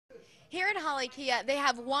Here at Holly Kia, they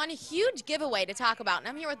have one huge giveaway to talk about, and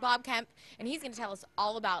I'm here with Bob Kemp, and he's going to tell us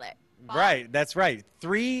all about it. Bob? Right, that's right.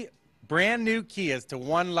 Three brand new Kias to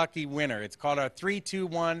one lucky winner. It's called our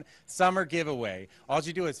 3-2-1 summer giveaway. All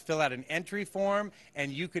you do is fill out an entry form,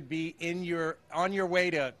 and you could be on your way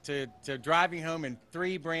to driving home in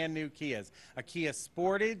three brand new Kias. A Kia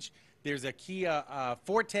Sportage, there's a Kia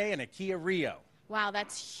Forte, and a Kia Rio. Wow,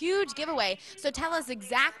 that's huge giveaway. So tell us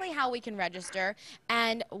exactly how we can register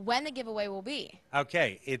and when the giveaway will be.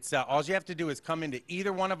 Okay, it's all you have to do is come into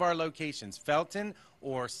either one of our locations, Felton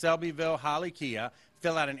or Selbyville Holly Kia,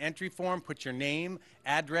 fill out an entry form, put your name,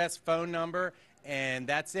 address, phone number, and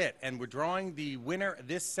that's it. And we're drawing the winner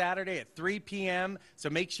this Saturday at 3 p.m. So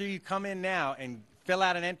make sure you come in now and fill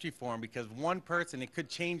out an entry form, because one person, it could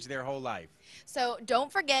change their whole life. So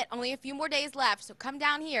don't forget, only a few more days left, so come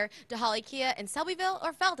down here to Holly Kia in Selbyville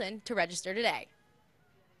or Felton to register today.